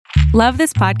Love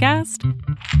this podcast?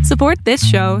 Support this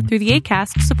show through the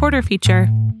Acast supporter feature.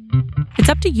 It's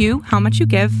up to you how much you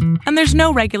give, and there's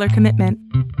no regular commitment.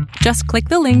 Just click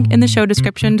the link in the show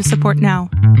description to support now.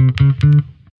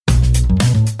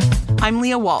 I'm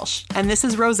Leah Walsh, and this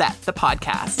is Rosette, the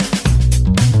podcast.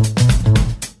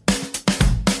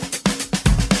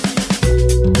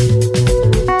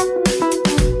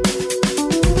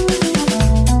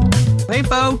 Hey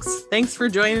folks, thanks for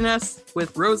joining us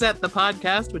with Rosette, the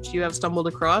podcast, which you have stumbled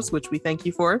across, which we thank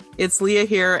you for. It's Leah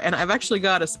here, and I've actually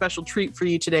got a special treat for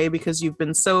you today because you've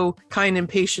been so kind and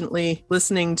patiently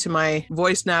listening to my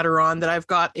voice natter on that I've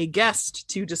got a guest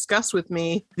to discuss with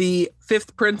me the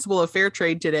fifth principle of fair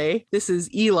trade today. This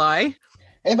is Eli.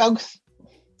 Hey folks.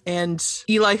 And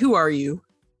Eli, who are you?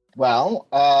 Well,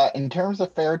 in terms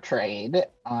of fair trade,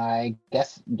 I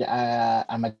guess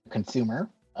I'm a consumer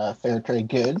of fair trade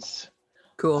goods.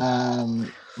 Cool.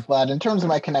 But in terms of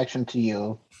my connection to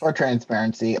you, for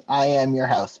transparency, I am your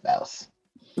house spouse.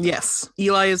 Yes.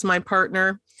 Eli is my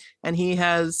partner, and he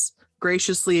has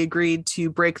graciously agreed to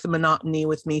break the monotony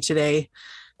with me today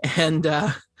and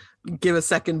give a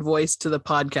second voice to the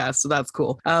podcast. So that's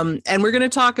cool. And we're going to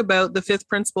talk about the fifth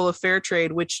principle of fair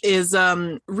trade, which is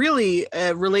really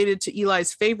related to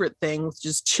Eli's favorite thing, which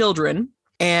is children.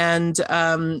 And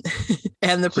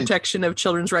and the protection of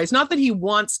children's rights. Not that he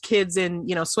wants kids in,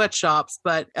 sweatshops,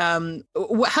 but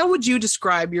how would you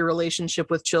describe your relationship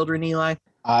with children, Eli?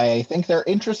 I think they're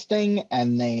interesting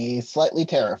and they slightly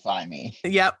terrify me.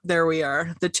 Yep, there we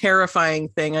are. The terrifying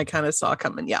thing I kind of saw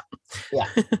coming. Yeah. Yeah.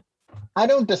 I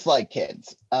don't dislike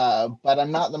kids, but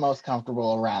I'm not the most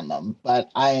comfortable around them. But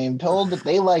I'm told that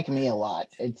they like me a lot.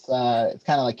 It's kind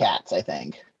of like cats, I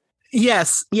think.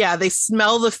 Yes. Yeah. They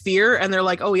smell the fear and they're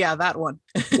like, oh, yeah, that one.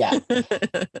 Yeah.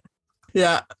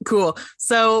 Yeah. Cool.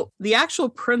 So the actual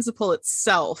principle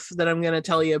itself that I'm going to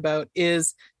tell you about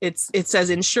is it says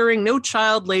ensuring no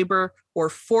child labor or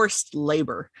forced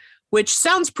labor, which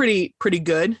sounds pretty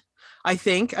good. I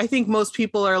think most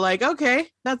people are like, OK,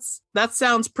 that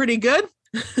sounds pretty good.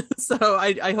 So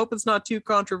I hope it's not too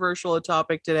controversial a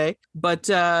topic today, but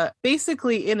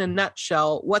basically in a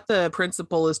nutshell, what the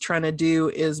principle is trying to do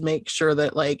is make sure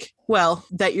that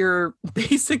that you're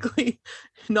basically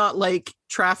not like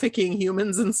trafficking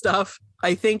humans and stuff.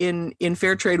 I think in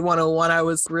Fair Trade 101, I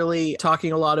was really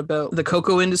talking a lot about the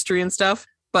cocoa industry and stuff,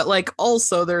 but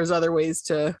also there's other ways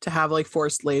to have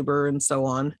forced labor and so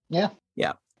on. Yeah.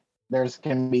 Yeah. There's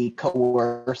can be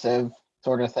coercive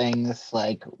sort of things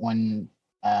like when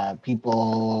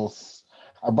people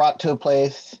are brought to a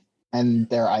place and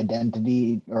their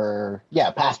identity or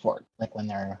passport, like when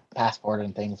their passport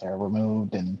and things are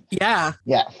removed and yeah,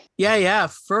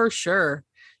 for sure.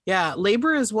 Yeah,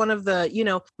 labor is one of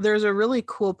the, there's a really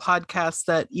cool podcast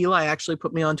that Eli actually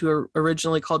put me onto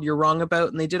originally called You're Wrong About,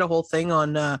 and they did a whole thing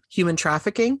on human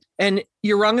trafficking. And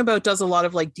You're Wrong About does a lot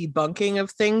of debunking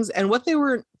of things. And what they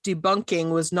were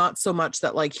debunking was not so much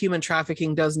that human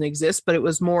trafficking doesn't exist, but it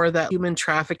was more that human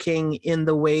trafficking in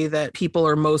the way that people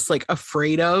are most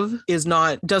afraid of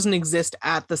doesn't exist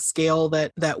at the scale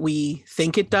that we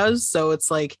think it does. So it's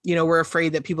we're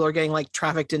afraid that people are getting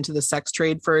trafficked into the sex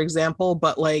trade, for example,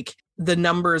 but the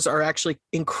numbers are actually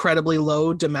incredibly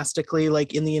low domestically,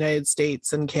 in the United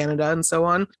States and Canada and so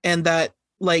on. And that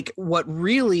what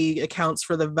really accounts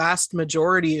for the vast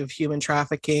majority of human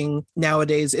trafficking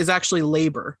nowadays is actually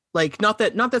labor. Not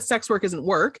that sex work isn't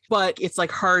work, but it's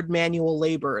hard manual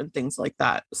labor and things like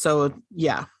that. So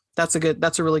yeah. That's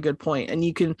a really good point. And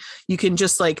you can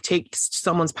just take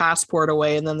someone's passport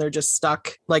away and then they're just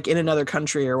stuck in another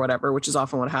country or whatever, which is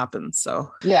often what happens.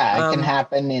 So yeah, it can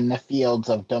happen in the fields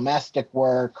of domestic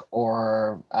work,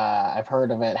 or I've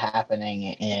heard of it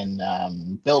happening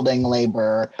in building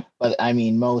labor. But I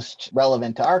mean, most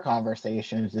relevant to our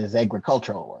conversations is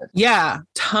agricultural work. Yeah,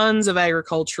 tons of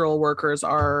agricultural workers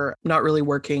are not really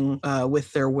working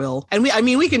with their will. And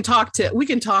we can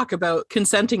talk about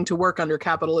consenting to work under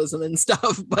capitalism and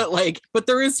stuff, but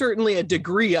there is certainly a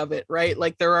degree of it, right?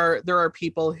 There are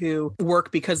people who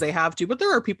work because they have to, but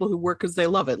there are people who work because they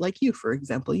love it. Like you, for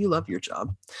example, you love your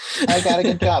job. I got a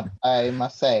good job, I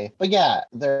must say. But yeah,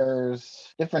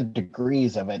 there's different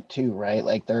degrees of it too, right?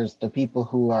 There's the people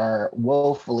who are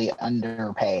woefully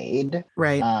underpaid,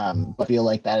 right? But feel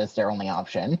like that is their only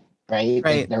option, right?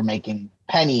 Right. They're making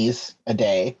pennies a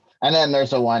day. And then there's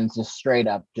the ones just straight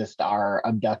up just are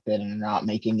abducted and are not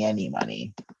making any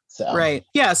money. So. Right.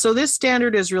 Yeah. So this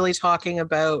standard is really talking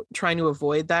about trying to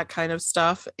avoid that kind of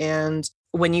stuff. And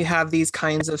when you have these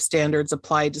kinds of standards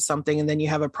applied to something and then you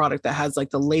have a product that has like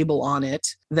the label on it,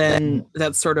 then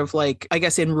that's sort of like, I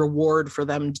guess, in reward for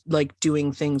them like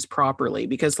doing things properly.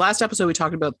 Because last episode we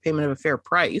talked about the payment of a fair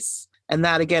price. And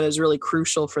that, again, is really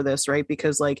crucial for this, right?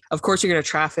 Because, like, of course, you're going to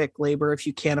traffic labor if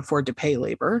you can't afford to pay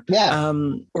labor. Yeah.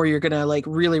 Or you're going to, like,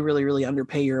 really, really, really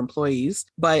underpay your employees.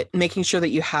 But making sure that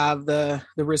you have the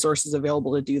resources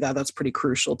available to do that, that's pretty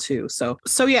crucial, too. So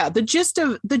yeah, the gist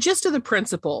of the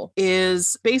principle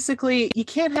is basically you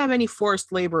can't have any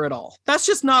forced labor at all. That's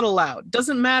just not allowed.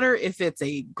 Doesn't matter if it's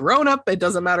a grown-up. It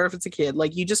doesn't matter if it's a kid.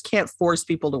 Like, you just can't force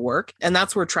people to work. And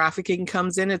that's where trafficking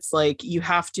comes in. It's like you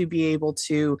have to be able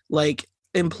to, like,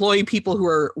 employ people who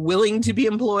are willing to be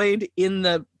employed in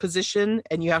the position,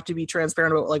 and you have to be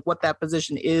transparent about like what that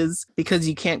position is, because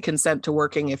you can't consent to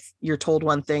working if you're told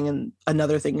one thing and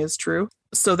another thing is true.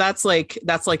 So that's like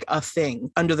a thing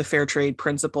under the fair trade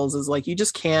principles, is like you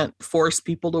just can't force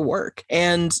people to work.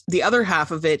 And the other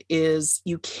half of it is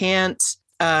you can't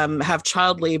have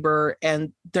child labor,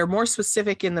 and they're more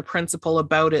specific in the principle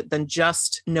about it than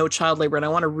just no child labor. And I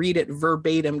want to read it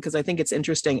verbatim because I think it's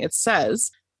interesting. It says,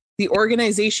 the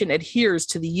organization adheres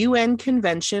to the UN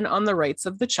Convention on the Rights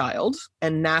of the Child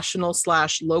and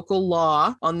national/local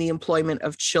law on the employment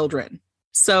of children.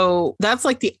 So that's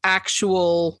like the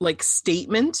actual like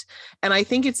statement. And I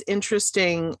think it's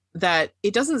interesting that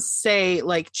it doesn't say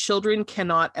like children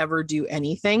cannot ever do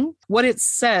anything. What it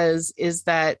says is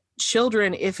that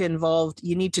children, if involved,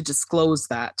 you need to disclose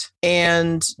that.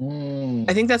 And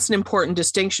I think that's an important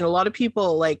distinction. A lot of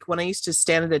people, like when I used to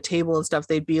stand at a table and stuff,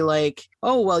 they'd be like,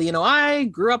 oh, well, you know, I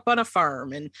grew up on a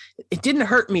farm and it didn't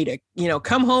hurt me to, you know,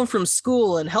 come home from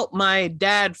school and help my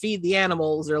dad feed the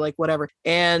animals or like whatever.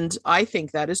 And I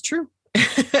think that is true.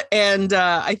 And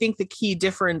I think the key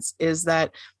difference is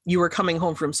that you were coming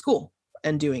home from school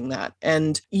and doing that.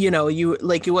 And, you know, you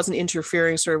like, it wasn't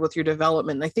interfering sort of with your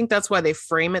development. And I think that's why they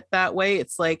frame it that way.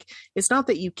 It's like, it's not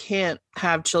that you can't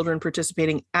have children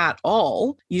participating at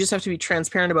all. You just have to be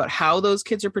transparent about how those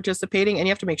kids are participating, and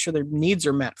you have to make sure their needs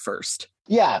are met first.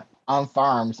 Yeah. On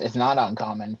farms, it's not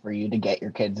uncommon for you to get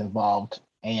your kids involved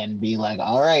and be like,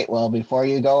 all right, well, before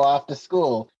you go off to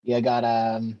school, you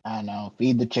gotta, I don't know,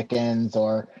 feed the chickens,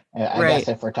 or I guess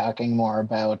if we're talking more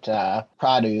about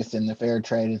produce in the fair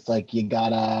trade, it's like you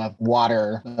gotta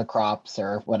water the crops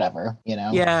or whatever, you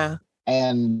know? Yeah.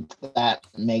 And that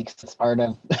makes that's part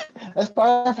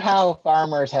of how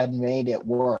farmers had made it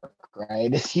work,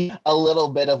 right? It's a little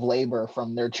bit of labor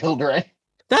from their children.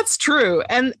 That's true.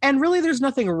 And really there's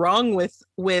nothing wrong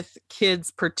with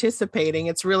kids participating.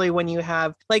 It's really when you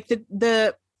have like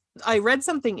I read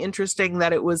something interesting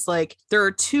that it was like, there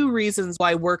are two reasons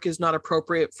why work is not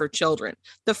appropriate for children.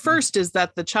 The first is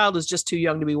that the child is just too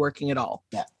young to be working at all.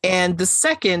 Yeah. And the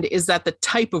second is that the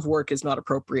type of work is not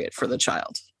appropriate for the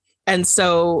child. And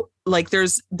so like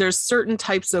there's certain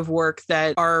types of work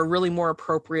that are really more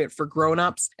appropriate for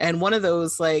grownups. And one of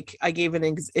those, like I gave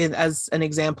as an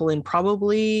example in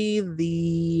probably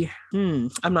the,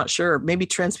 I'm not sure, maybe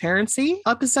Transparency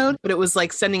episode, but it was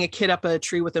like sending a kid up a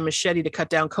tree with a machete to cut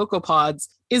down cocoa pods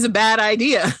is a bad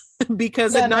idea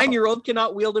because a 9-year-old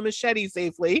cannot wield a machete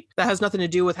safely. That has nothing to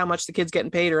do with how much the kid's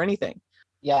getting paid or anything.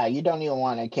 Yeah, you don't even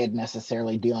want a kid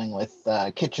necessarily dealing with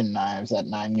kitchen knives at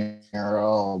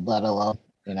 9-year-old, let alone,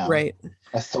 you know, right,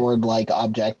 a sword-like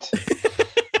object.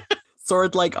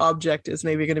 Sword-like object is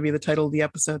maybe going to be the title of the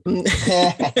episode.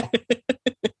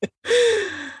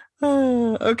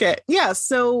 Okay. Yeah.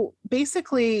 So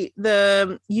basically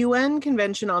the UN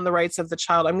Convention on the Rights of the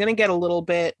Child, I'm going to get a little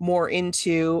bit more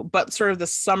into, but sort of the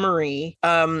summary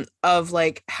of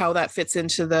like how that fits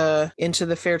into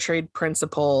the fair trade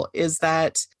principle is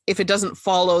that if it doesn't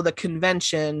follow the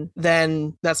convention,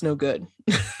 then that's no good.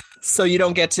 So you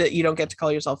don't get to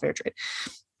call yourself fair trade.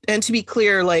 And to be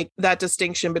clear, like that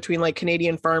distinction between like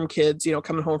Canadian farm kids, you know,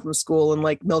 coming home from school and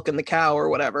like milking the cow or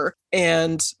whatever,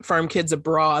 and farm kids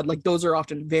abroad, like those are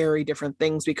often very different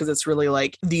things, because it's really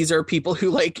like these are people who,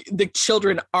 like, the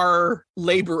children are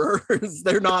laborers.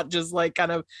 They're not just like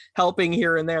kind of helping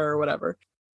here and there or whatever.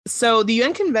 So the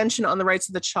UN Convention on the Rights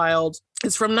of the Child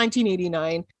is from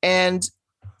 1989, and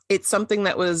it's something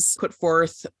that was put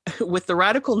forth with the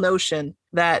radical notion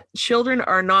that children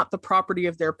are not the property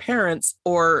of their parents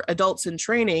or adults in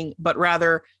training, but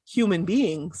rather human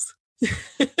beings.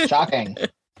 Shocking.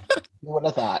 Who would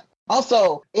have thought?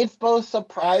 Also, it's both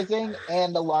surprising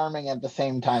and alarming at the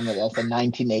same time that that's a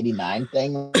 1989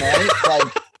 thing, right?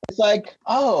 Like, it's like,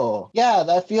 oh, yeah,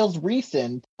 that feels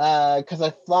recent, because I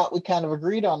thought we kind of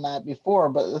agreed on that before,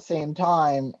 but at the same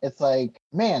time, it's like,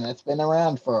 man, it's been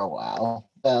around for a while.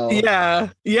 So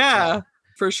Yeah.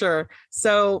 for sure.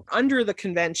 So under the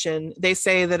convention, they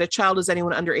say that a child is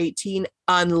anyone under 18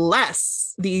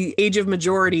 unless the age of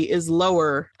majority is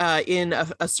lower in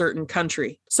a certain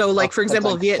country. So like, for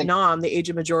example, like Vietnam, the age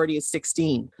of majority is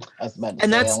 16.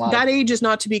 And that age is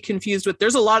not to be confused with,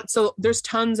 there's a lot. So there's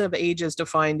tons of ages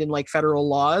defined in like federal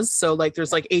laws. So like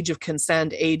there's like age of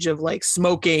consent, age of like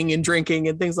smoking and drinking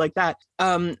and things like that.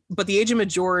 But the age of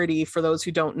majority, for those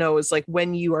who don't know, is like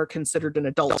when you are considered an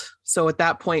adult. So at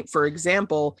that point, for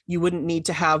example, you wouldn't need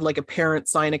to have like a parent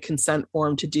sign a consent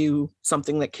form to do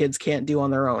something that kids can't do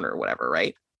on their own or whatever,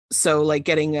 right? So like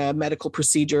getting a medical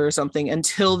procedure or something,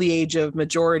 until the age of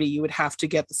majority, you would have to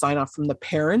get the sign off from the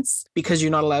parents, because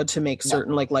you're not allowed to make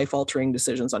certain like life altering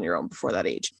decisions on your own before that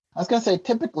age. I was going to say,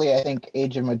 typically, I think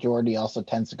age of majority also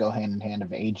tends to go hand in hand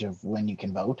of age of when you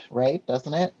can vote, right?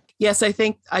 Doesn't it? Yes, I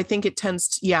think it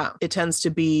tends to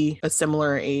be a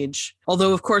similar age.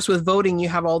 Although, of course, with voting, you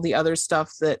have all the other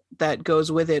stuff that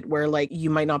goes with it, where like you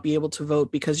might not be able to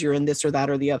vote because you're in this or that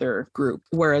or the other group.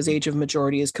 Whereas age of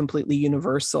majority is completely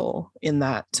universal in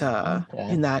that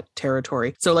in that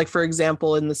territory. So, like for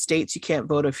example, in the States, you can't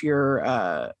vote if you're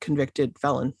a convicted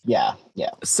felon. Yeah.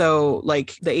 So,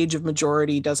 like the age of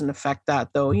majority doesn't affect that,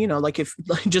 though. You know, like if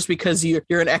just because you're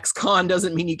an ex-con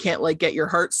doesn't mean you can't like get your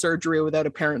heart surgery without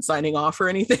a parent signing off or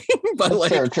anything. But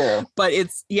like, true. But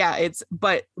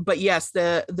but yes,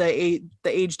 the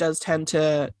age does tend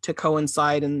to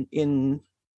coincide in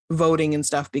voting and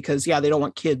stuff, because they don't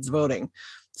want kids voting.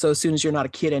 So as soon as you're not a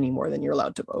kid anymore, then you're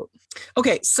allowed to vote.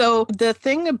 Okay, so the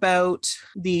thing about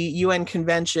the UN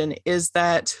Convention is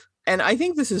that, and I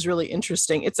think this is really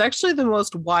interesting, it's actually the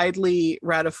most widely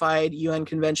ratified UN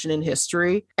convention in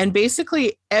history. And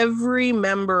basically every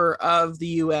member of the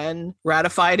UN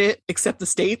ratified it except the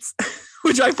states,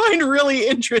 which I find really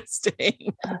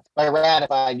interesting. By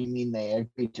ratified, you mean they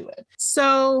agreed to it?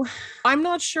 So I'm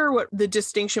not sure what the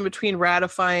distinction between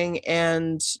ratifying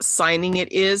and signing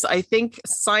it is. I think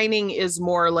signing is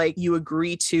more like you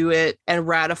agree to it, and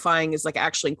ratifying is like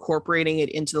actually incorporating it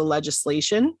into the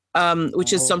legislation.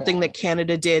 Which is something that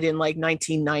Canada did in like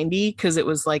 1990, because it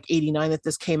was like 89 that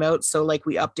this came out. So like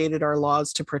we updated our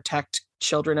laws to protect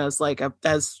children as like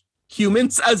as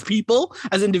humans, as people,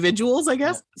 as individuals, I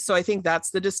guess. So I think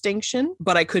that's the distinction,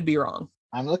 but I could be wrong.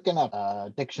 I'm looking up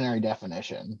a dictionary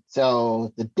definition.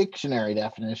 So the dictionary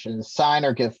definition is sign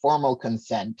or give formal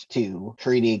consent to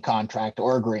treaty, contract,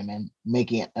 or agreement,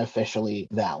 making it officially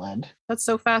valid. That's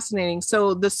so fascinating.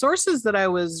 So the sources that I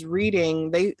was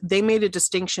reading, they made a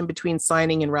distinction between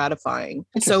signing and ratifying.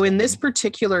 So in this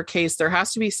particular case, there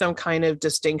has to be some kind of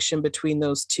distinction between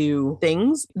those two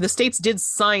things. The states did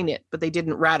sign it, but they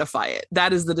didn't ratify it.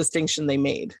 That is the distinction they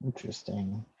made.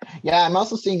 Interesting. Yeah, I'm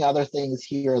also seeing other things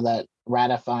here that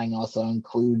ratifying also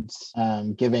includes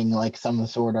giving like some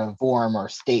sort of form or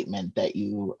statement that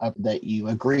you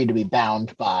agree to be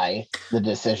bound by the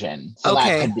decision. So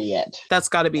that could be it. That's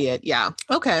got to be it. Yeah.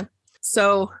 Okay.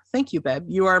 So thank you, Beb.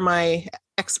 You are my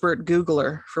expert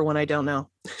Googler for when I don't know.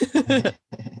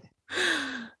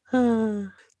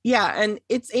 Yeah. And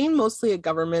it's aimed mostly at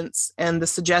governments. And the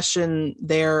suggestion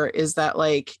there is that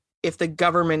like, if the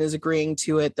government is agreeing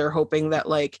to it, they're hoping that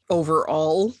like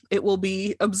overall it will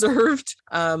be observed.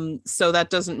 So that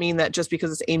doesn't mean that just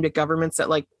because it's aimed at governments that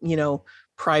like, you know,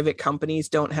 private companies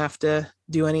don't have to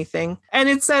do anything. And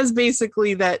it says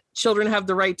basically that children have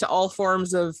the right to all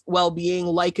forms of well-being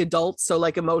like adults. So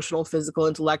like emotional, physical,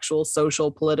 intellectual,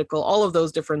 social, political, all of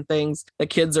those different things that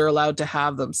kids are allowed to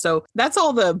have them. So that's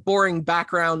all the boring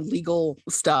background legal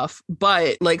stuff.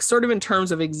 But like sort of in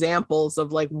terms of examples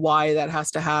of like why that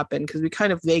has to happen, because we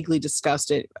kind of vaguely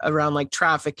discussed it around like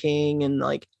trafficking and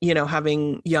like, you know,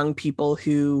 having young people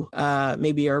who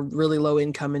maybe are really low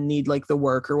income and need like the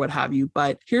work or what have you.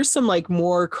 But here's some like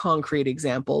more concrete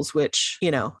examples, which,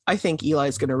 you know, I think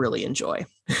Eli's going to really enjoy.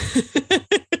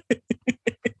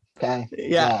 Okay.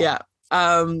 Yeah.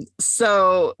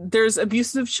 So there's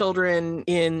abuses of children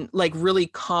in like really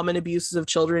common abuses of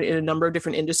children in a number of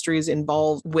different industries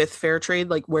involved with fair trade,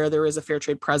 like where there is a fair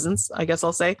trade presence, I guess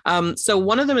I'll say. So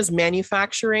one of them is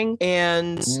manufacturing,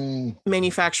 and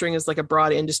manufacturing is like a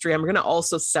broad industry. I'm going to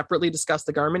also separately discuss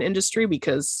the garment industry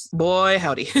because boy,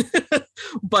 howdy.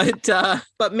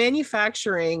 But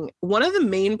manufacturing, one of the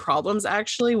main problems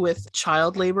actually with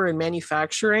child labor in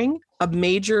manufacturing, a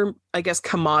major, I guess,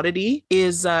 commodity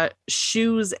is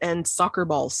shoes and soccer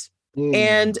balls.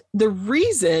 And the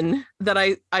reason that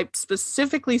I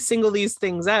specifically single these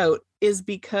things out is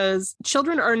because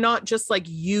children are not just like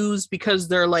used because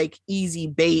they're like easy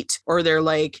bait or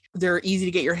they're easy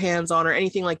to get your hands on or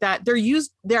anything like that.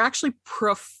 They're actually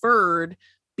preferred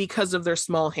because of their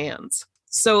small hands.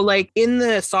 So like in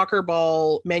the soccer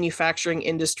ball manufacturing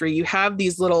industry, you have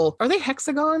these little, are they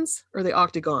hexagons or are they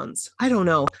octagons? I don't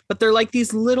know, but they're like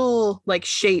these little like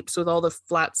shapes with all the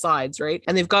flat sides, right?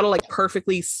 And they've got to like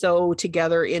perfectly sew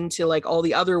together into like all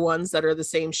the other ones that are the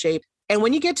same shape. And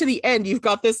when you get to the end, you've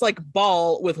got this like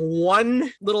ball with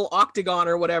one little octagon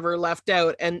or whatever left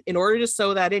out. And in order to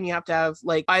sew that in, you have to have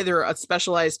like either a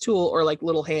specialized tool or like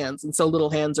little hands. And so little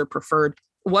hands are preferred.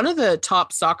 One of the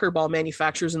top soccer ball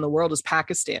manufacturers in the world is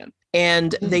Pakistan,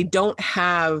 and they don't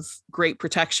have great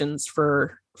protections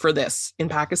for this in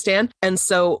Pakistan. And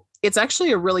so it's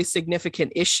actually a really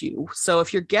significant issue. So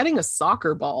if you're getting a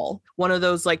soccer ball, one of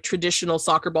those like traditional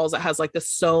soccer balls that has like the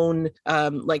sewn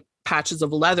like patches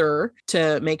of leather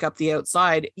to make up the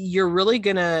outside, you're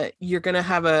gonna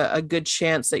have a good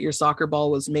chance that your soccer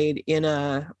ball was made in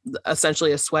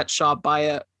essentially a sweatshop by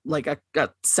a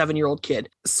 7-year-old kid.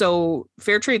 So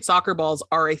fair trade soccer balls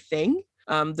are a thing.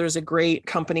 There's a great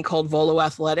company called Volo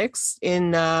Athletics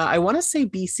in I want to say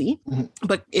BC,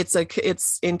 but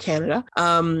it's in Canada.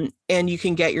 And you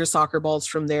can get your soccer balls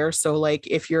from there. So like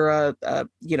if you're a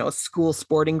school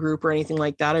sporting group or anything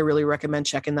like that, I really recommend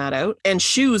checking that out. And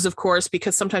shoes, of course,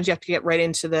 because sometimes you have to get right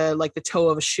into the toe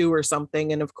of a shoe or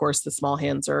something. And of course the small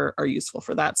hands are useful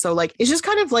for that. So like it's just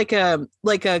kind of like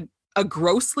a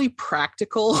grossly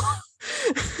practical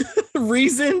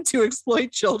reason to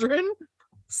exploit children.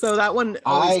 So that one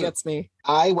always gets me.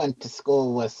 I went to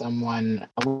school with someone,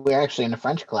 we were actually in a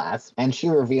French class, and she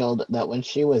revealed that when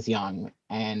she was young,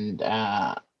 and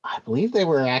I believe they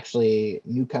were actually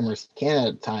newcomers to Canada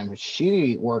at the time,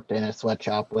 she worked in a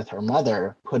sweatshop with her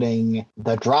mother, putting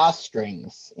the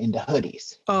drawstrings into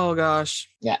hoodies. Oh, gosh.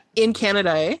 Yeah. In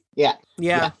Canada, eh?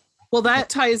 Yeah. Well, that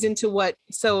ties into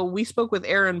so we spoke with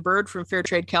Erin Bird from Fair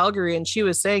Trade Calgary, and she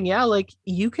was saying, yeah, like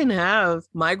you can have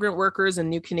migrant workers and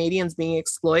new Canadians being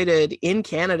exploited in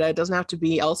Canada. It doesn't have to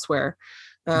be elsewhere.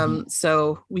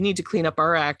 So we need to clean up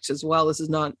our act as well. This is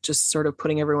not just sort of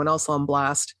putting everyone else on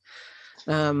blast.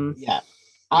 Our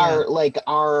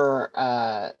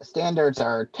standards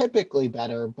are typically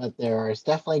better, but there's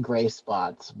definitely gray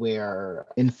spots where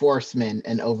enforcement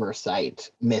and oversight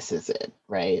misses it,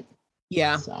 right?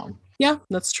 Yeah. So. Yeah,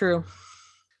 that's true.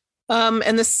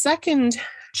 And the second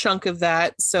chunk of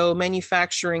that, so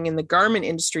manufacturing in the garment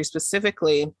industry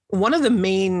specifically, one of the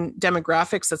main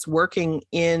demographics that's working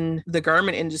in the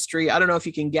garment industry, I don't know if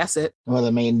you can guess it. One of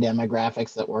the main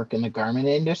demographics that work in the garment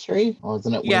industry?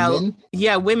 Wasn't it women?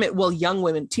 Yeah, women. Well, young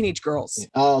women, teenage girls.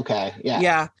 Oh, okay. Yeah.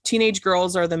 Yeah. Teenage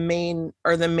girls are the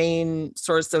main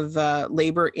source of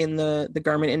labor in the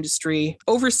garment industry.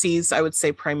 Overseas, I would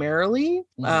say primarily.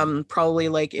 Probably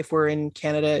like if we're in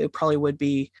Canada, it probably would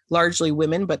be largely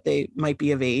women, but they might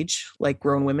be of age, like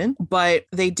grown women. But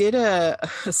they did a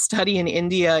study in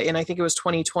India in, I think it was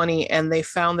 2020, and they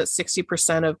found that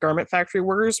 60% of garment factory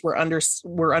workers were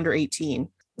under 18.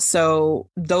 So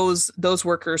those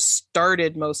workers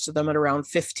started, most of them, at around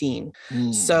 15.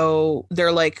 So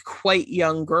they're like quite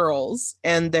young girls,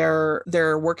 and their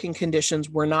working conditions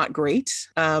were not great.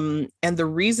 And the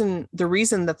reason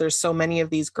that there's so many of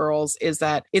these girls is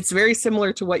that it's very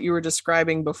similar to what you were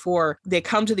describing before. They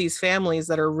come to these families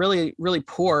that are really, really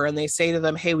poor, and they say to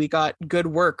them, hey, we got good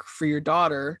work for your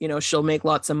daughter. She'll make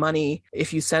lots of money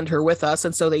if you send her with us.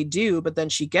 And so they do. But then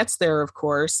she gets there, of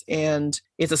course, and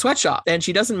it's a sweatshop, and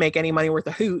she doesn't make any money worth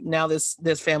a hoot. Now this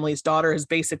family's daughter has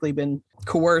basically been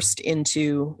coerced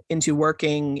into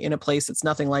working in a place that's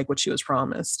nothing like what she was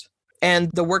promised.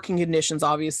 And the working conditions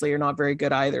obviously are not very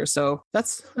good either. So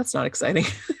that's not exciting.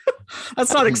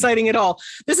 That's not exciting at all.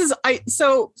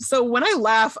 So when I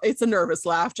laugh, it's a nervous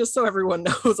laugh, just so everyone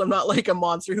knows I'm not like a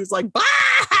monster who's like, bah!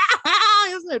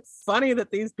 Isn't it funny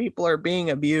that these people are being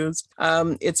abused?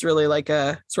 It's really like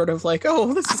a sort of like,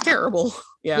 oh, this is terrible.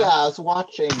 Yeah, I was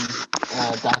watching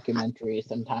a documentary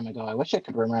some time ago. I wish I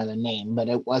could remember the name, but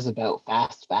it was about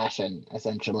fast fashion,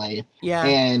 essentially. Yeah.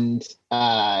 And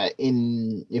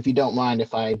if you don't mind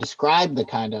if I describe the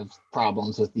kind of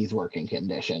problems with these working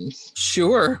conditions.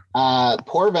 Sure.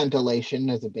 Poor ventilation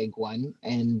is a big one,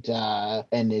 and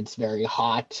it's very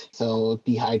hot, so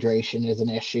dehydration is an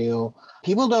issue.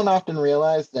 People don't often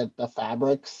realize that the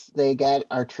fabrics they get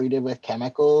are treated with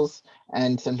chemicals,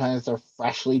 and sometimes they're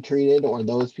freshly treated, or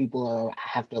those people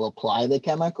have to apply the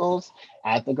chemicals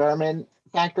at the garment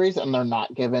factories, and they're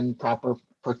not given proper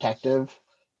protective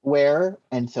wear,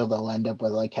 and so they'll end up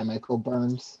with like chemical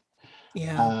burns.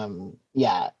 Yeah.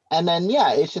 And then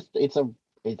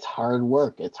it's hard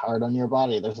work. It's hard on your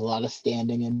body. There's a lot of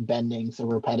standing and bending, so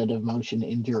repetitive motion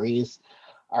injuries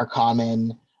are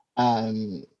common.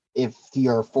 If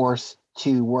you're forced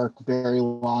to work very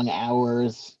long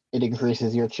hours it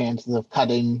increases your chances of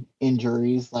cutting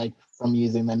injuries, like from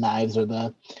using the knives or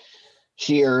the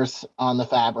shears on the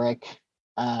fabric.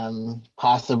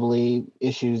 Possibly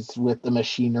issues with the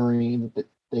machinery that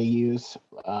they use.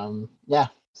 Yeah.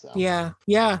 So.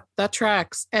 Yeah, that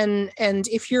tracks. And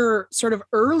if you're sort of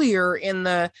earlier in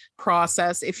the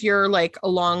process, if you're like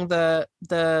along the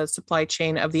supply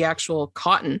chain of the actual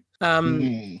cotton,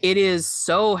 it is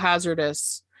so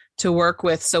hazardous to work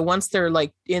with. So once they're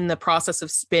like in the process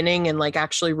of spinning and like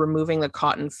actually removing the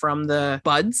cotton from the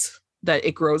buds that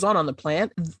it grows on the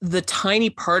plant, the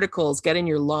tiny particles get in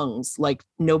your lungs like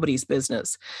nobody's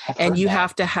business. And you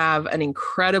have to have an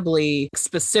incredibly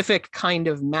specific kind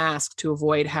of mask to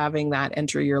avoid having that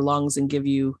enter your lungs and give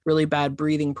you really bad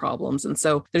breathing problems. And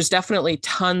so there's definitely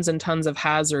tons and tons of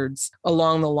hazards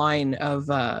along the line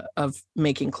of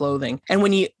making clothing.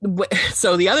 And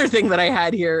so the other thing that I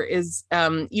had here is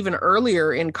even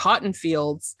earlier in cotton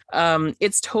fields,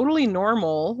 it's totally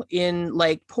normal in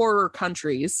like poorer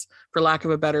countries, for lack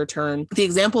of a better term. The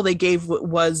example they gave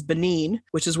was Benin,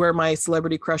 which is where my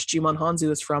celebrity crush Jimon Hanzu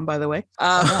is from, by the way.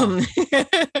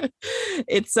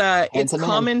 It's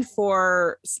common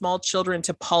for small children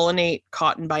to pollinate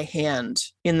cotton by hand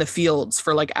in the fields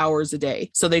for like hours a day.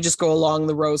 So they just go along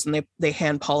the rows and they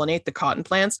hand pollinate the cotton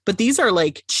plants. But these are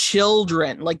like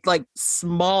children, like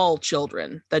small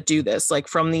children that do this. Like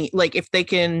if they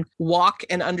can walk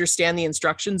and understand the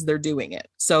instructions, they're doing it.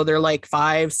 So they're like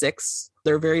 5, 6.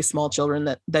 They're very small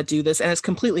children that do this, and it's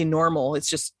completely normal. It's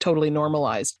just totally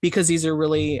normalized because these are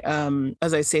really,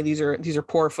 as I say, these are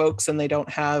poor folks, and they don't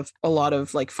have a lot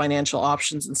of like financial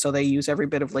options, and so they use every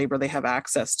bit of labor they have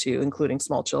access to, including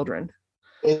small children.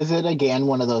 Is it again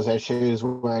one of those issues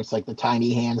where it's like the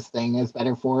tiny hands thing is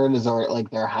better for it? Is or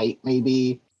like their height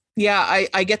maybe? Yeah,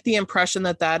 I get the impression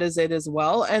that is it as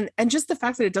well. And just the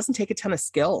fact that it doesn't take a ton of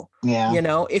skill. Yeah. You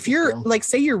know, if you're like,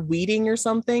 say you're weeding or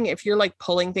something, if you're like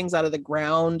pulling things out of the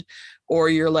ground, or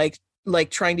you're like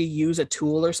trying to use a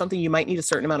tool or something, you might need a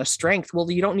certain amount of strength. Well,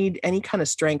 you don't need any kind of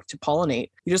strength to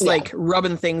pollinate. You're just like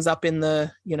rubbing things up in the,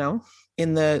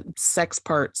 in the sex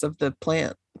parts of the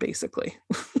plant, basically.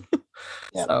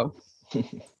 So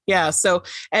yeah. So,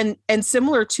 and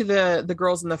similar to the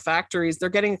girls in the factories, they're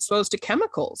getting exposed to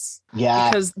chemicals. Yeah.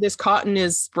 Because this cotton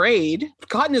is sprayed.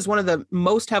 Cotton is one of the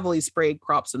most heavily sprayed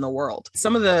crops in the world.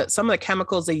 Some of the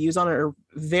chemicals they use on it are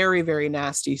very, very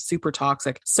nasty, super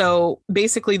toxic. So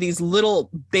basically these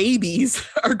little babies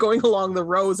are going along the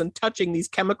rows and touching these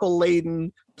chemical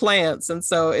laden plants. And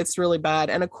so it's really bad.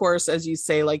 And of course, as you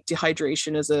say, like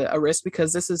dehydration is a risk,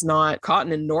 because this is not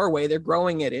cotton in Norway. They're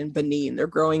growing it in Benin. They're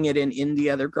growing it in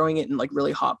India. They're growing it in like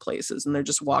really hot places, and they're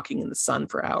just walking in the sun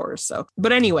for hours. So,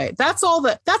 but anyway, that's all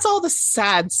the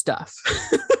sad stuff.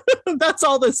 That's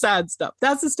all the sad stuff.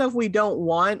 That's the stuff we don't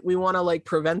want. We want to like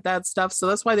prevent that stuff. So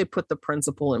that's why they put the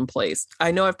principle in place.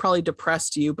 I know I've probably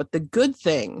depressed you, but the good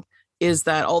thing is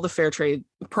that all the fair trade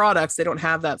products, they don't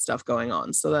have that stuff going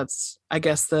on. So that's, I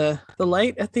guess, the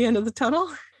light at the end of the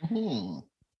tunnel. Mm-hmm.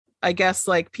 I guess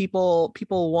like people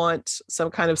want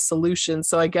some kind of solution.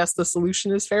 So I guess the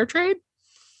solution is fair trade.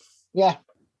 Yeah.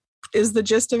 Is the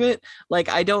gist of it. Like,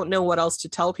 I don't know what else to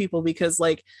tell people, because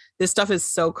like this stuff is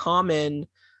so common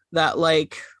that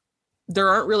like there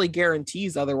aren't really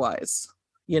guarantees otherwise.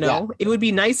 It would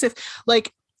be nice if,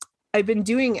 like, I've been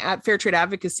doing at Fair Trade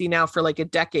Advocacy now for like a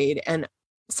decade, and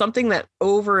something that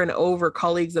over and over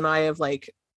colleagues and I have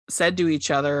like said to each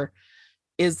other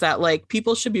is that like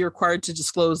people should be required to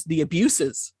disclose the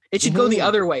abuses. It should go the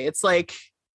other way. It's like,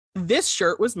 this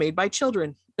shirt was made by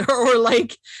children, or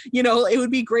like, it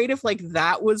would be great if like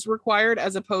that was required,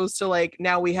 as opposed to like,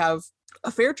 now we have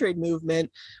a fair trade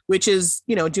movement, which is,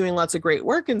 doing lots of great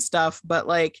work and stuff. But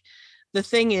like, the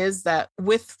thing is that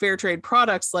with fair trade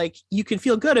products, like you can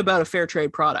feel good about a fair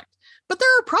trade product, but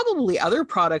there are probably other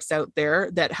products out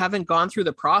there that haven't gone through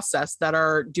the process that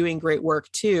are doing great work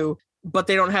too, but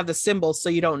they don't have the symbol. So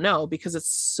you don't know, because it's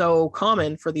so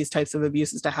common for these types of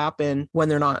abuses to happen when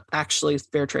they're not actually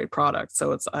fair trade products.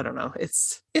 So it's, I don't know,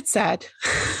 it's sad.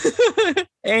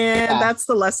 And that's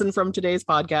the lesson from today's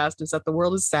podcast, is that the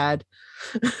world is sad.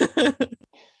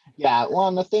 Yeah. Well,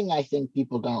 and the thing I think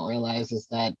people don't realize is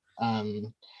that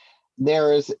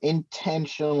there is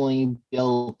intentionally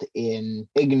built in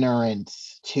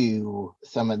ignorance to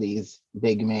some of these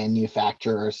big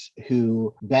manufacturers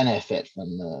who benefit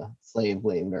from the slave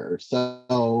labor.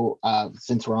 So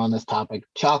since we're on this topic,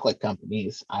 chocolate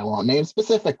companies, I won't name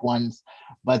specific ones,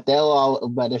 but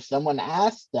but if someone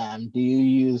asks them, do you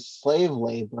use slave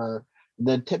labor?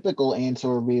 The typical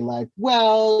answer would be like,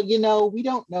 well, we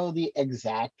don't know the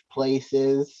exact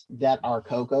places that our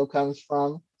cocoa comes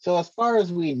from. So as far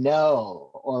as we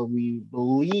know, or we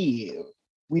believe,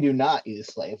 we do not use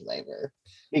slave labor.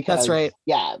 Because, That's right.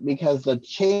 Yeah, because the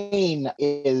chain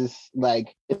is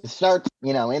like, it starts,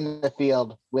 in the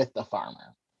field with the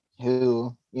farmer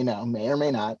who, may or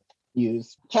may not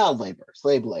use child labor,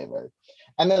 slave labor.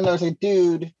 And then there's a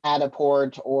dude at a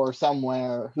port or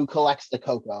somewhere who collects the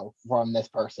cocoa from this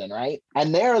person, right?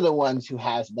 And they're the ones who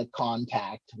has the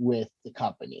contact with the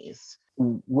companies,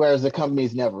 whereas the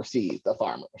companies never see the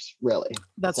farmers, really.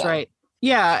 That's right.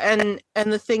 Yeah,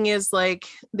 and the thing is, like,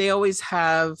 they always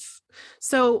have.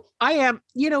 So I am,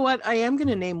 you know what? I am going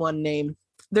to name one name.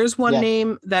 There's one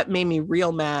name that made me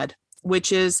real mad,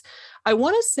 which is, I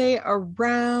want to say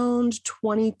around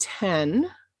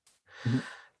 2010. Mm-hmm.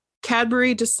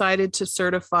 Cadbury decided to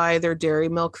certify their dairy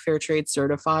milk fair trade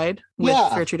certified with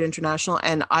Fair Trade International,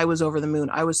 and I was over the moon.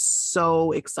 I was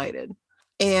so excited.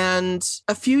 And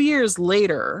a few years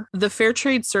later, the fair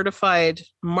trade certified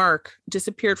mark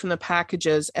disappeared from the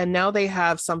packages, and now they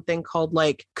have something called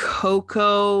like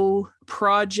Cocoa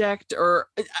Project, or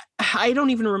I don't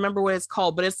even remember what it's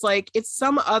called, but it's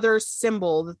some other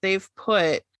symbol that they've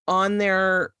put on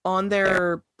their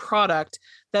product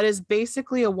that is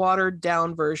basically a watered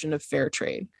down version of fair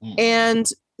trade. And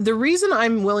the reason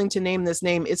I'm willing to name this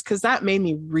name is because that made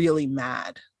me really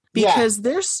mad. Because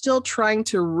they're still trying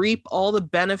to reap all the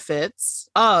benefits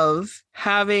of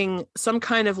having some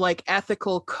kind of like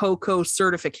ethical cocoa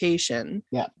certification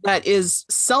that is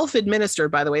self-administered,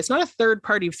 by the way. It's not a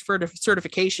third-party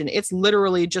certification. It's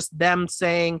literally just them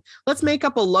saying, let's make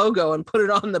up a logo and put it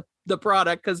on the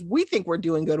product because we think we're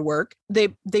doing good work. They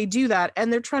do that,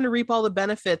 and they're trying to reap all the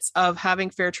benefits of having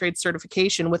fair trade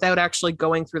certification without actually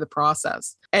going through the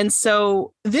process. And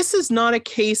so this is not a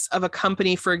case of a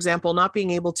company, for example, not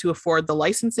being able to afford the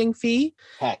licensing fee.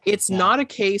 It's not a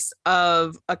case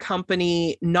of a company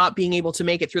not being able to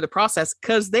make it through the process,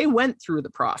 because they went through the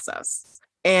process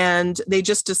and they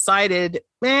just decided,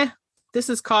 this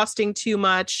is costing too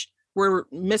much. We're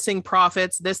missing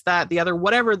profits, this, that, the other,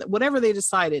 whatever they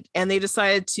decided. And they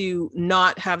decided to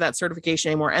not have that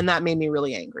certification anymore. And that made me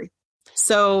really angry.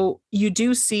 So you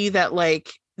do see that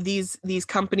like these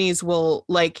companies will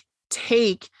like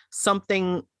take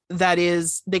something that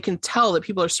is, they can tell that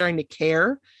people are starting to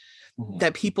care,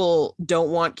 that people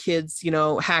don't want kids,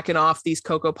 hacking off these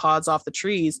cocoa pods off the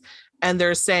trees. And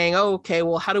they're saying, oh, okay,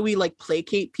 well, how do we like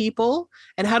placate people?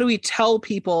 And how do we tell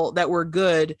people that we're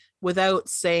good without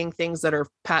saying things that are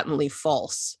patently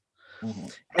false?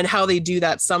 And how they do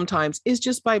that sometimes is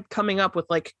just by coming up with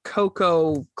like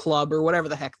Cocoa Club or whatever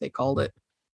the heck they called it.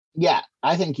 Yeah,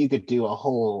 I think you could do a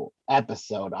whole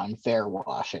episode on fair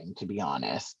washing, to be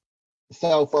honest.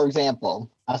 So, for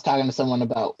example, I was talking to someone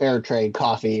about fair trade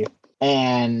coffee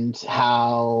and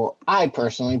how I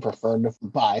personally prefer to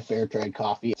buy fair trade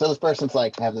coffee. So this person's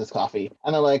like, I have this coffee.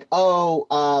 And they're like,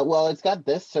 well, it's got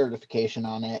this certification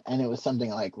on it. And it was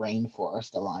something like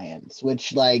Rainforest Alliance,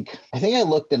 which like, I think I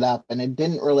looked it up and it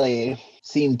didn't really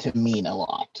seem to mean a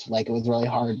lot. Like it was really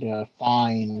hard to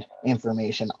find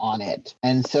information on it.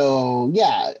 And so,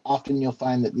 often you'll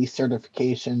find that these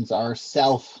certifications are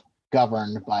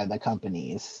governed by the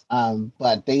companies,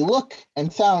 but they look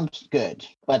and sound good,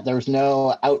 but there's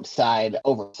no outside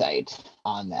oversight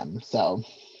on them. So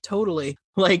totally,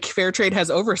 like fair trade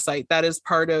has oversight. That is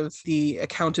part of the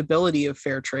accountability of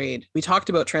fair trade. We talked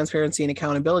about transparency and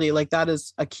accountability. Like that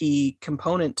is a key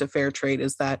component to fair trade,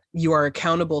 is that you are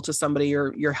accountable to somebody,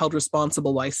 you're held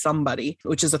responsible by somebody,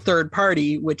 which is a third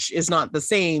party, which is not the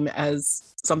same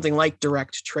as something like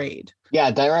direct trade. Yeah,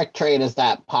 direct trade is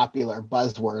that popular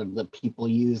buzzword that people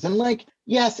use. And like,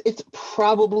 yes, it's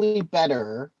probably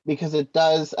better because it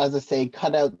does, as I say,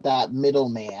 cut out that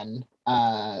middleman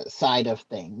side of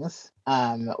things.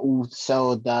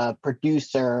 So the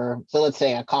producer, so let's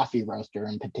say a coffee roaster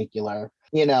in particular,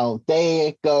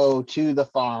 they go to the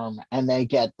farm and they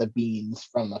get the beans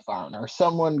from the farm, or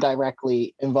someone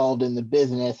directly involved in the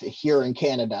business here in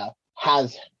Canada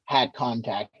has had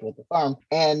contact with the farm,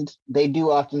 and they do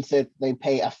often say they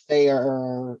pay a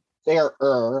fairer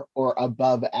or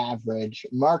above average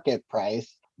market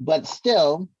price, but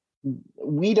still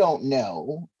we don't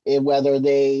know whether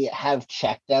they have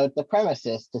checked out the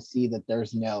premises to see that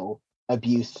there's no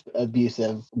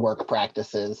abusive work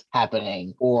practices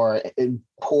happening or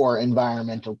poor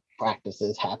environmental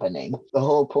practices happening. The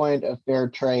whole point of fair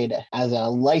trade as a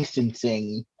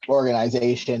licensing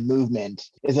organization movement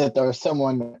is that there's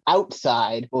someone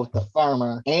outside both the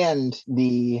farmer and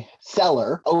the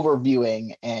seller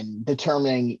overviewing and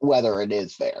determining whether it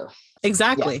is fair.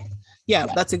 Exactly. Yeah,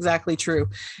 that's exactly true.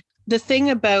 The thing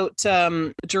about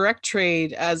direct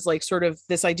trade as like sort of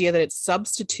this idea that it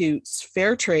substitutes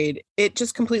fair trade, it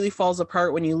just completely falls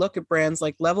apart when you look at brands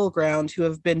like Level Ground, who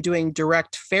have been doing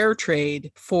direct fair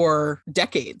trade for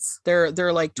decades.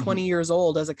 They're like 20 years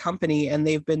old as a company, and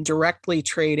they've been directly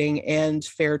trading and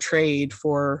fair trade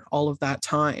for all of that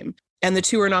time. And the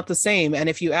two are not the same. And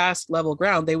if you ask Level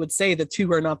Ground, they would say the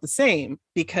two are not the same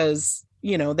because,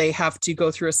 you know, they have to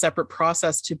go through a separate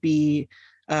process to be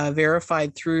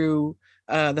verified through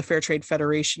the Fair Trade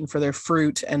Federation for their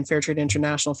fruit and Fair Trade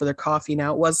International for their coffee.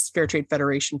 Now, it was Fair Trade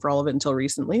Federation for all of it until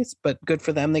recently, but good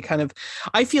for them. They kind of,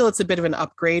 I feel it's a bit of an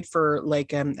upgrade for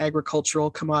like an agricultural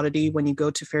commodity when you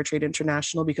go to Fair Trade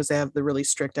International because they have the really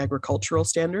strict agricultural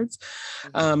standards.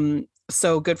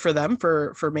 So good for them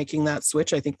for making that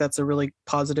switch. I think that's a really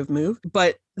positive move,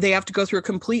 but they have to go through a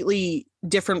completely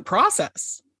different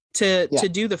process to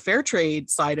do the fair trade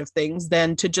side of things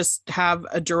than to just have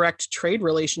a direct trade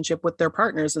relationship with their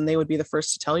partners. And they would be the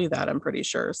first to tell you that, I'm pretty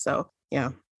sure. So,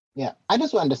 yeah. Yeah, I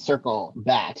just wanted to circle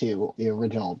back to the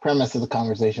original premise of the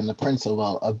conversation, the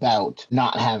principle about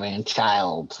not having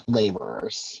child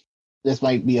laborers. This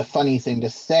might be a funny thing to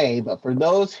say, but for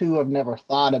those who have never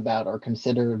thought about or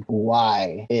considered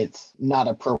why it's not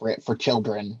appropriate for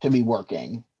children to be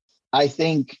working, I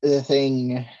think the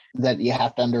thing that you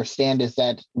have to understand is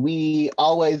that we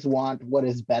always want what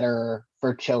is better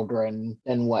for children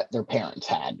than what their parents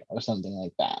had or something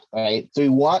like that, right? So we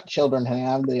want children to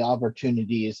have the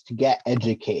opportunities to get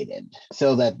educated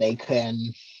so that they can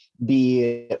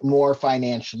be more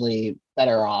financially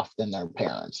better off than their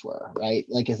parents were, right?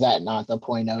 Like, is that not the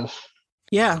point of?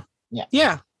 Yeah.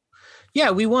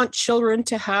 We want children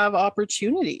to have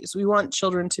opportunities. We want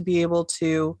children to be able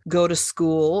to go to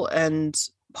school and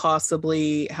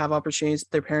possibly have opportunities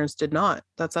that their parents did not.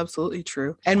 That's absolutely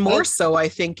true. And more so, I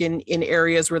think, in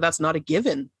areas where that's not a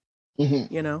given.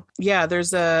 Mm-hmm. You know, yeah,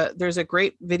 there's a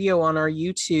great video on our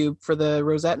YouTube for the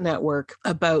Rosette Network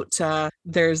about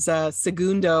there's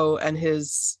Segundo and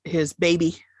his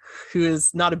baby, who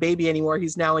is not a baby anymore.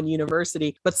 He's now in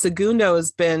university. But Segundo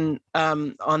has been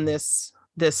on this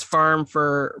farm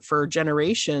for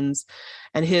generations,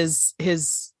 and his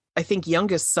I think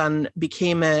youngest son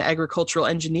became an agricultural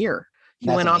engineer. He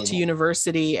went off to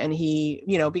university, and he,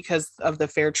 you know, because of the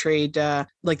fair trade,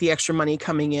 like the extra money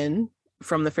coming in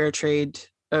from the fair trade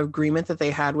agreement that they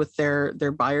had with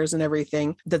their buyers and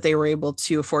everything, that they were able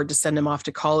to afford to send him off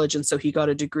to college. And so he got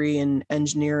a degree in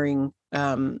engineering,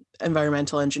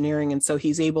 environmental engineering. And so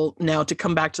he's able now to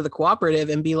come back to the cooperative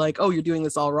and be like, oh, you're doing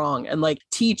this all wrong, and like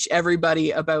teach everybody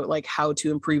about like how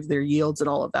to improve their yields and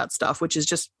all of that stuff, which is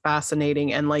just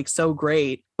fascinating and like so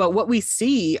great. But what we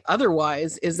see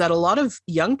otherwise is that a lot of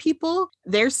young people,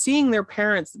 they're seeing their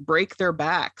parents break their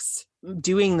backs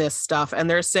doing this stuff, and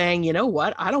they're saying, you know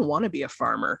what, I don't want to be a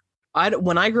farmer.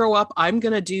 When I grow up, I'm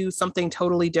going to do something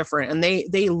totally different. And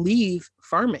they leave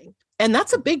farming. And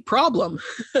that's a big problem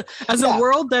as a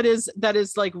world that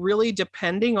is like really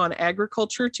depending on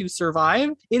agriculture to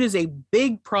survive. It is a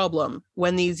big problem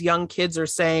when these young kids are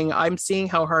saying, I'm seeing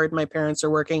how hard my parents are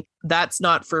working. That's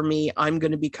not for me. I'm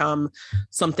going to become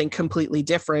something completely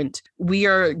different. We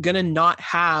are going to not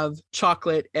have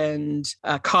chocolate and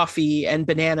coffee and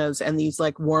bananas and these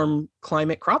like warm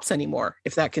climate crops anymore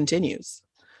if that continues.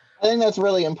 I think that's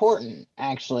really important,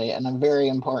 actually, and a very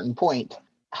important point.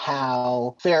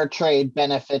 How fair trade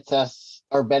benefits us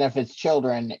or benefits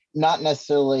children, not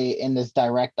necessarily in this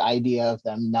direct idea of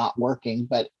them not working,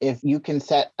 but if you can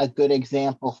set a good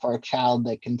example for a child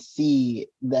that can see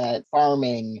that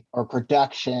farming or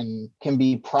production can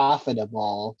be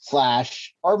profitable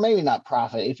or maybe not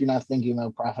profit if you're not thinking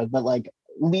about profit, but like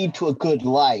lead to a good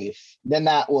life, then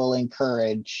that will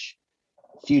encourage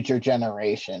future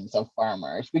generations of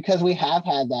farmers, because we have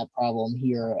had that problem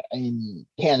here in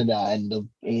Canada and the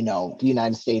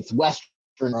United States, Western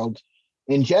world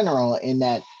in general, in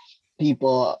that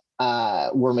people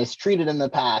were mistreated in the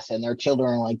past, and their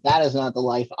children are like, that is not the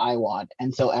life I want.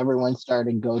 And so everyone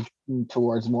started go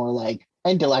towards more like,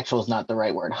 intellectual is not the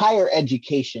right word, higher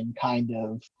education kind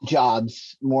of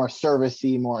jobs, more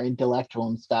servicey, more intellectual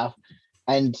and stuff.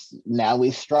 And now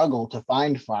we struggle to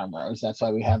find farmers. That's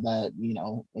why we have that,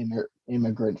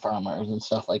 immigrant farmers and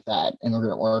stuff like that,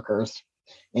 immigrant workers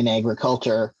in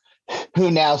agriculture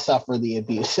who now suffer the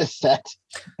abuses that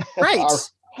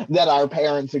our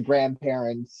parents and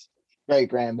grandparents,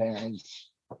 great-grandparents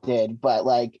did. But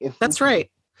like, that's right.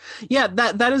 Yeah,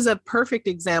 that is a perfect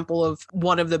example of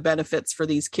one of the benefits for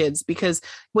these kids, because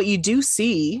what you do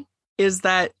see is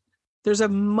that there's a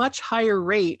much higher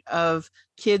rate of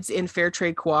kids in fair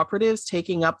trade cooperatives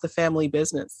taking up the family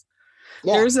business.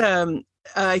 Yeah.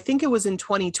 I think it was in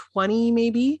 2020,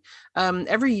 maybe.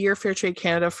 Every year, Fair Trade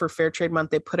Canada for Fair Trade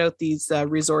Month, they put out these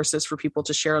resources for people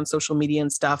to share on social media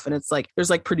and stuff. And it's like, there's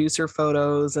like producer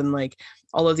photos and like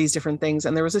all of these different things.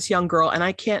 And there was this young girl, and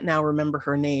I can't now remember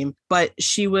her name, but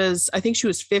I think she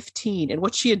was 15. And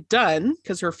what she had done,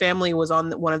 because her family was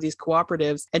on one of these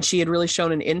cooperatives, and she had really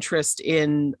shown an interest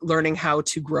in learning how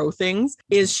to grow things,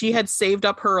 is she had saved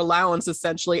up her allowance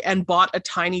essentially and bought a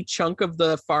tiny chunk of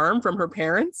the farm from her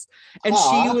parents. And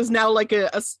she was now like a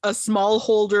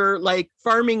smallholder, like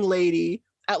farming lady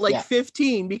at like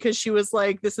 15, because she was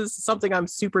like, this is something I'm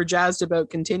super jazzed about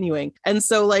continuing. And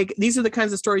so like, these are the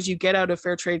kinds of stories you get out of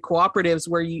fair trade cooperatives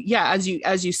where as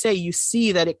you say, you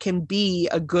see that it can be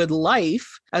a good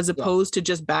life as opposed to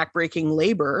just backbreaking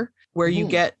labor where you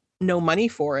get no money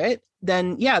for it.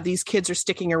 Then these kids are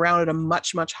sticking around at a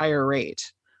much, much higher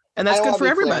rate. And that's good for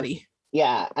everybody. Clear.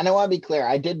 Yeah. And I want to be clear.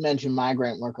 I did mention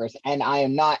migrant workers, and I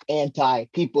am not anti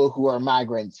people who are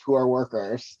migrants, who are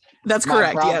workers. That's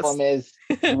correct. My problem is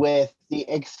with the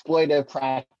exploitive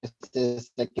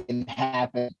practices that can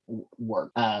happen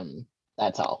work.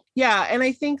 That's all. Yeah. And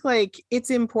I think like it's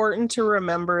important to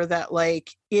remember that like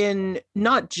in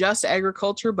not just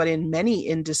agriculture, but in many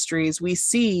industries, we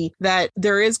see that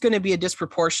there is going to be a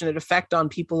disproportionate effect on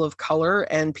people of color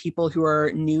and people who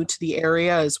are new to the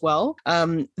area as well.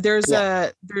 There's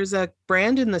a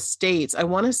brand in the States. I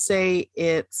want to say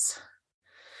it's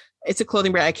a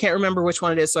clothing brand. I can't remember which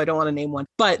one it is, so I don't want to name one.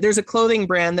 But there's a clothing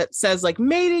brand that says like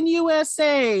made in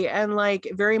USA, and like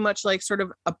very much like sort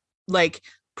of like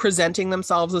presenting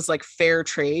themselves as like fair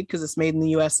trade because it's made in the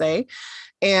USA.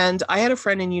 And I had a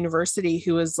friend in university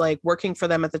who was like working for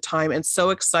them at the time and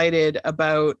so excited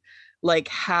about like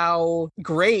how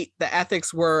great the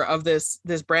ethics were of this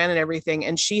brand and everything.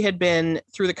 And she had been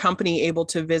through the company able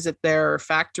to visit their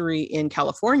factory in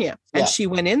California. And she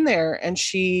went in there and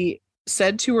she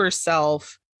said to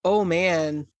herself, oh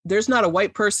man, there's not a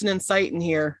white person in sight in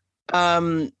here.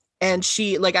 And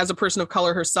she, like, as a person of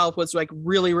color herself, was like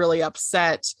really, really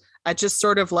upset at just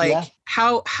sort of like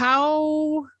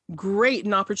how great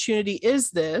an opportunity is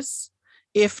this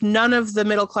if none of the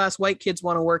middle class white kids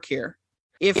want to work here?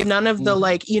 If none of the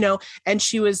like, you know, and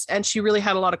she really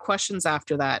had a lot of questions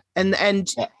after that. And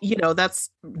you know,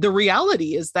 that's the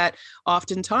reality is that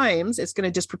oftentimes it's going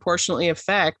to disproportionately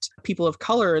affect people of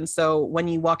color. And so when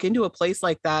you walk into a place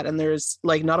like that and there's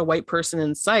like not a white person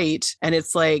in sight and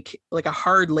it's like a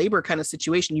hard labor kind of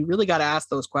situation, you really got to ask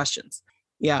those questions.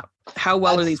 Yeah. How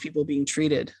well are these people being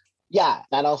treated? Yeah.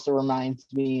 That also reminds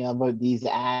me about these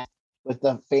ads with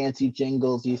the fancy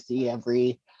jingles you see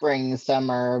every spring,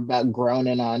 summer about grown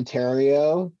in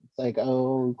Ontario. It's like,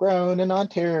 oh, grown in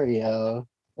Ontario.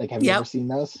 Like, have you ever seen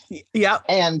those? Yeah.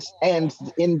 And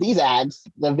in these ads,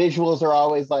 the visuals are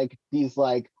always like these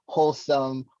like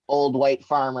wholesome old white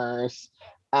farmers.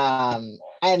 And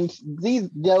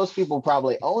those people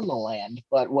probably own the land,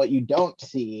 but what you don't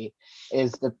see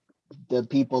is the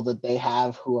people that they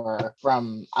have who are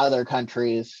from other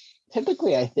countries,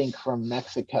 typically I think from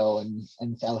Mexico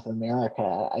and South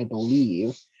America, I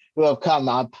believe, who have come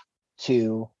up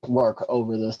to work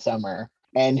over the summer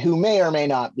and who may or may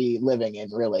not be living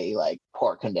in really like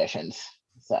poor conditions.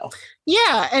 So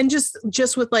yeah, and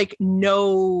just with like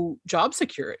no job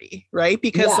security, right?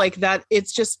 Because like that,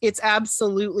 it's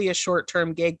absolutely a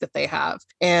short-term gig that they have,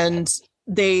 and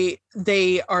they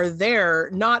are there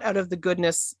not out of the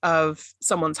goodness of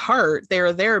someone's heart. They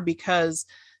are there because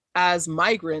as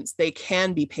migrants, they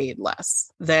can be paid less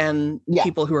than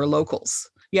people who are locals.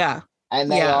 Yeah. And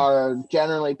they are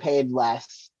generally paid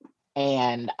less.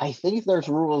 And I think there's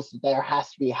rules that there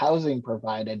has to be housing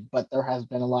provided, but there has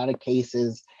been a lot of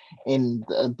cases in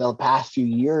the past few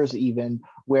years even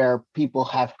where people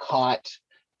have caught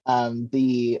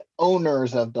the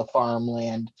owners of the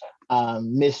farmland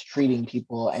mistreating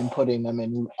people and putting them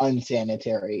in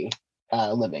unsanitary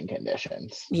living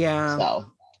conditions. Yeah.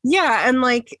 So yeah, and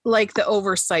like the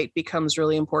oversight becomes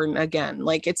really important again.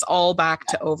 Like it's all back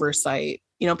to oversight.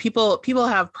 You know, people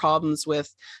have problems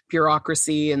with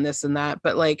bureaucracy and this and that,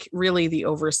 but like really the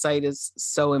oversight is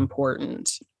so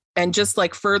important. And just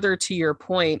like further to your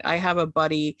point, I have a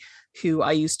buddy who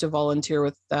I used to volunteer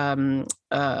with at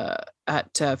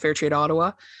Fair Trade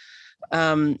Ottawa.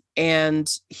 And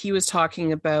he was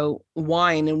talking about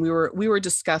wine, and we were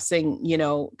discussing, you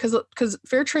know, because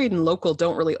fair trade and local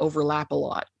don't really overlap a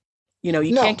lot. You know,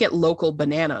 you can't get local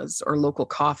bananas or local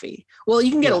coffee. Well, you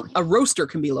can get a roaster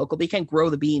can be local, but you can't grow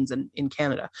the beans in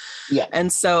Canada. Yeah.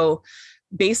 And so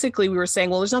basically we were saying,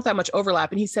 well, there's not that much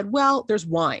overlap. And he said, well, there's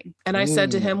wine. And I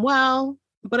said to him, well,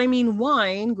 But I mean,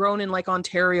 wine grown in like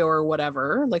Ontario or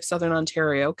whatever, like Southern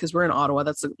Ontario, because we're in Ottawa.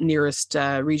 That's the nearest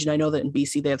region. I know that in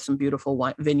BC they have some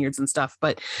beautiful vineyards and stuff.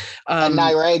 But the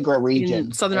Niagara region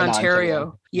in Southern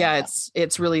Ontario,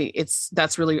 that's really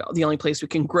the only place we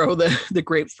can grow the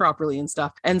grapes properly and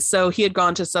stuff. And so he had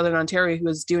gone to Southern Ontario. He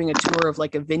was doing a tour of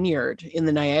like a vineyard in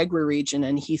the Niagara region,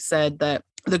 and he said that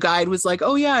the guide was like,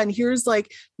 "Oh yeah, and here's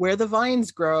like where the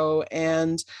vines grow,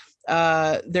 and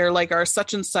they're like our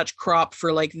such and such crop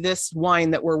for like this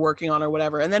wine that we're working on or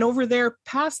whatever. And then over there,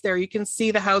 past there, you can see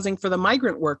the housing for the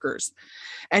migrant workers."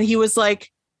 And he was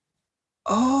like,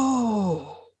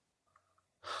 oh,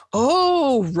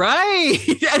 right.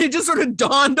 And it just sort of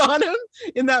dawned on him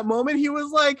in that moment. He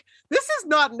was like, this is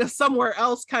not a somewhere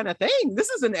else kind of thing. This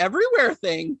is an everywhere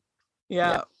thing.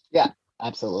 Yeah,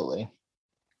 absolutely.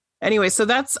 Anyway, so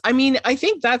I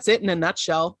think that's it in a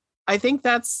nutshell. I think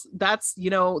that's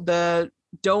the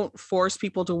don't force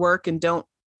people to work and don't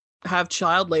have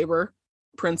child labor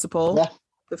principle. Yeah.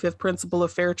 The fifth principle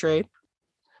of fair trade.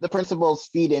 The principles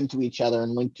feed into each other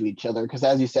and link to each other because,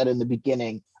 as you said in the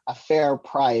beginning, a fair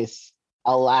price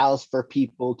allows for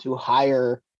people to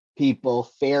hire people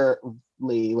fairly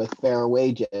with fair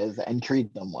wages and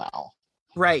treat them well.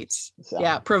 Right. So.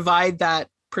 Yeah. Provide that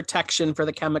protection for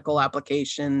the chemical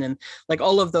application and like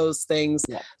all of those things.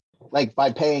 Yeah. Like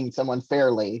by paying someone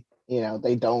fairly,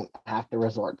 they don't have to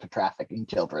resort to trafficking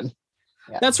children.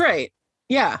 Yeah. That's right.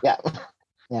 Yeah.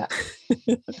 Yeah.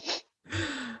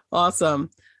 Awesome.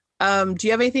 Do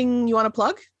you have anything you want to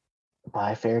plug?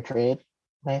 Buy fair trade,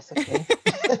 basically.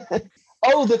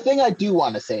 Oh, the thing I do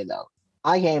want to say though,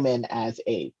 I came in as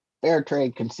a fair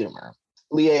trade consumer.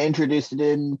 Leah introduced it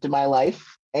into my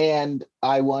life. And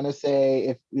I want to say,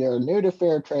 if you're new to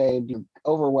fair trade, you're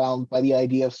overwhelmed by the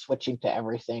idea of switching to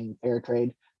everything fair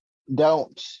trade,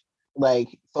 don't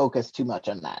focus too much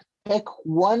on that. Pick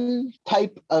one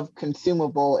type of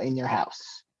consumable in your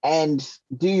house and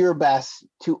do your best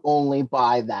to only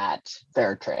buy that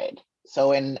fair trade.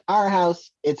 So in our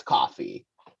house, it's coffee.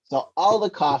 So all the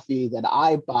coffee that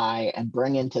I buy and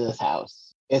bring into this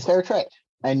house is fair trade.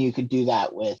 And you could do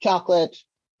that with chocolate,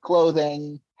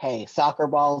 clothing, soccer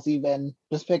balls, even.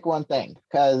 Just pick one thing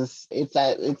because it's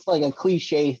like a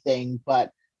cliche thing, but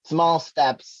small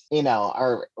steps,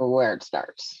 are where it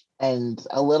starts, and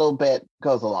a little bit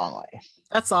goes a long way.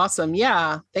 That's awesome.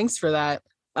 Yeah, thanks for that.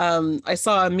 I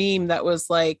saw a meme that was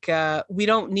like, we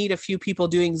don't need a few people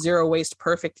doing zero waste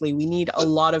perfectly. We need a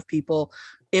lot of people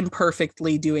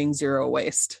imperfectly doing zero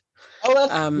waste. Oh,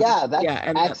 that's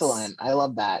excellent. I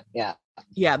love that.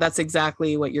 Yeah, that's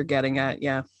exactly what you're getting at.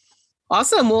 Yeah.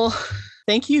 Awesome. Well,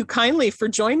 thank you kindly for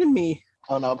joining me.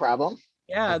 Oh, no problem.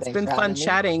 Yeah, it's been fun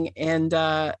chatting. And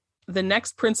the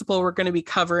next principle we're going to be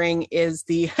covering is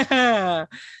the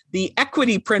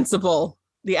equity principle,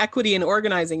 the equity and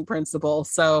organizing principle.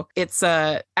 So it's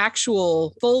a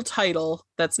actual full title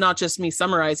that's not just me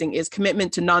summarizing, is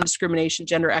Commitment to Non-Discrimination,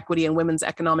 Gender Equity, and Women's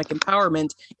Economic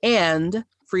Empowerment and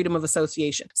Freedom of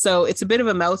Association. So it's a bit of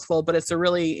a mouthful, but it's a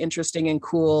really interesting and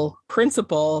cool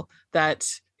principle that,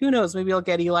 who knows, maybe I'll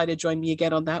get Eli to join me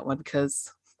again on that one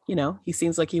because, he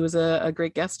seems like he was a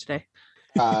great guest today.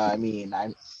 I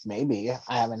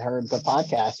haven't heard the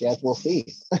podcast yet. We'll see.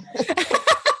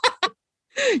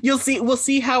 We'll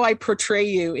see how I portray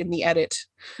you in the edit.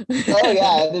 Oh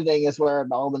yeah, editing is where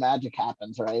all the magic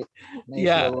happens, right?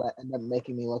 You'll end up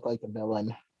making me look like a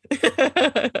villain.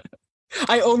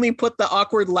 I only put the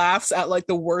awkward laughs at like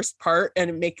the worst part, and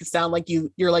it makes it sound like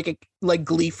you're like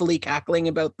gleefully cackling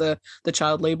about the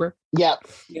child labor. Yep.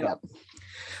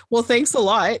 Well, thanks a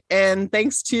lot, and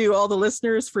thanks to all the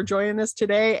listeners for joining us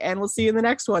today, and we'll see you in the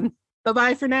next one.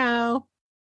 Bye-bye for now.